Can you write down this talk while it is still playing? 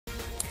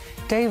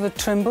David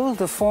Trimble,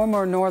 the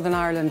former Northern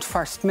Ireland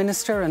First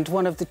Minister and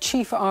one of the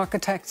chief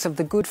architects of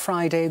the Good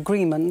Friday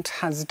Agreement,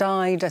 has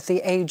died at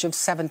the age of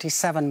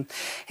 77.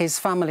 His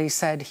family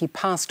said he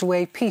passed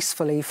away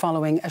peacefully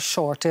following a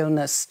short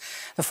illness.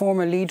 The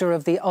former leader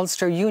of the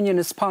Ulster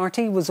Unionist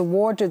Party was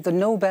awarded the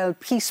Nobel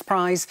Peace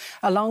Prize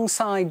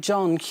alongside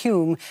John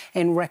Hume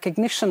in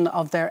recognition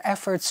of their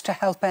efforts to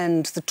help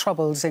end the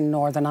Troubles in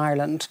Northern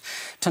Ireland.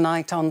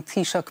 Tonight on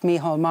Taoiseach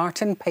Micheál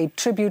Martin paid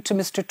tribute to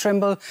Mr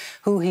Trimble,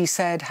 who he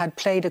said had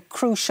played a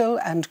crucial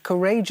and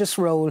courageous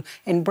role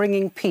in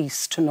bringing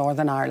peace to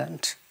Northern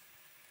Ireland.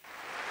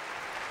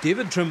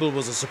 David Trimble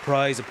was a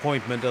surprise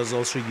appointment as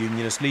Ulster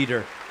Unionist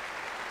leader.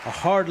 A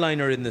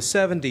hardliner in the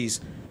 70s,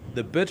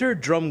 the bitter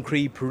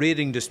Drumcree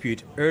parading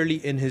dispute early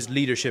in his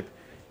leadership,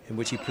 in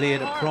which he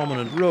played a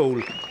prominent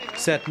role,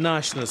 set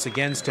nationalists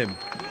against him.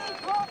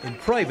 In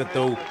private,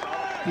 though,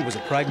 he was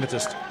a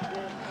pragmatist.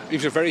 He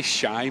was a very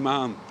shy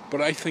man,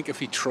 but I think if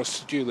he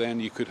trusted you,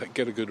 then you could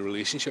get a good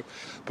relationship.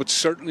 But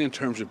certainly in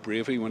terms of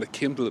bravery, when it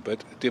came to the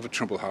bit, David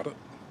Trimble had it.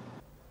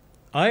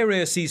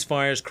 IRA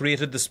ceasefires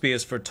created the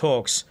space for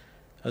talks.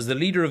 As the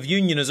leader of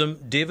unionism,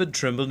 David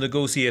Trimble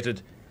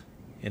negotiated.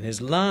 In his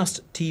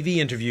last TV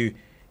interview,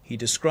 he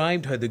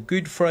described how the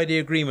Good Friday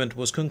Agreement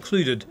was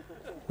concluded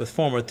with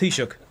former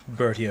Taoiseach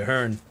Bertie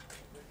Ahern.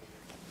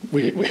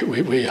 We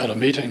had a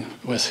meeting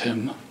with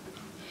him,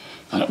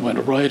 and it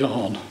went right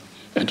on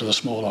into the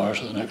small hours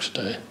of the next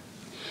day.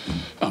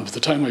 And by the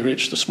time we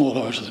reached the small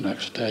hours of the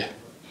next day,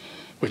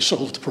 we'd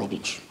solved the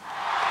problems.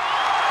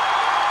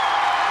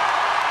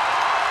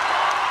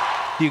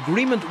 The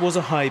agreement was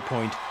a high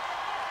point.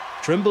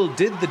 Trimble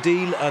did the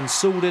deal and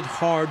so did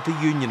hard to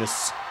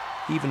unionists,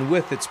 even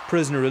with its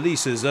prisoner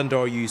releases and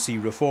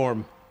RUC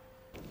reform.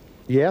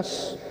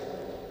 Yes,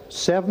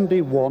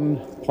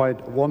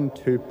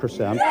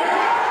 71.12%.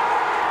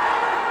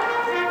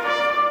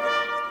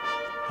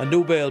 A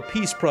Nobel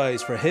Peace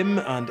Prize for him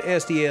and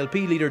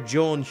SDLP leader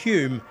John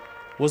Hume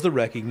was the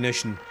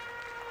recognition.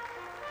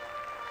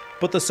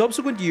 But the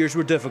subsequent years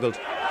were difficult.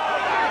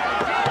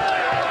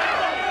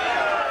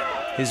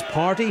 His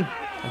party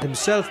and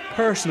himself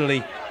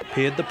personally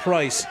paid the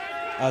price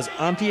as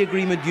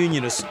anti-agreement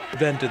unionists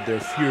vented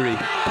their fury.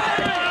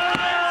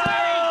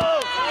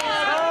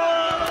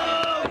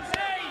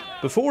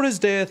 Before his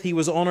death, he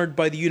was honoured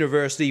by the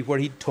university where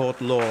he'd taught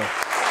law.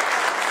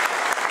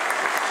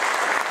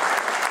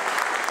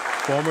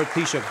 Former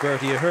Taoiseach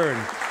Bertie Ahern,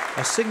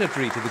 a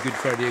signatory to the Good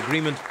Friday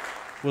Agreement,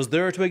 was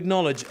there to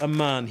acknowledge a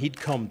man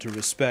he'd come to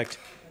respect.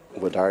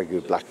 Would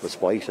argue black was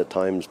white at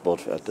times,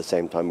 but at the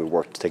same time we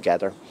worked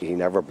together. He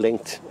never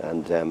blinked,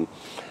 and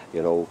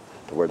you know,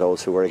 there were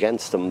those who were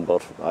against him,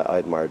 but I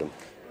admired him.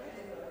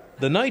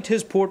 The night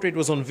his portrait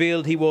was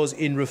unveiled, he was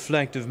in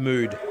reflective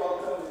mood.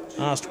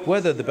 Asked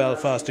whether the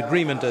Belfast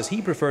Agreement, as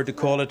he preferred to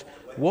call it,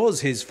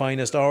 was his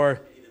finest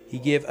hour, he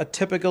gave a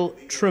typical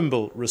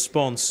Trimble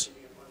response.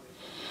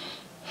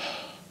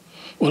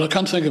 Well, I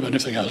can't think of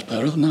anything else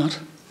better than that.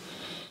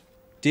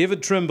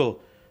 David Trimble,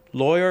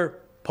 lawyer,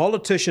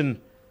 politician,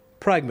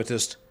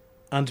 pragmatist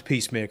and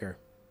peacemaker.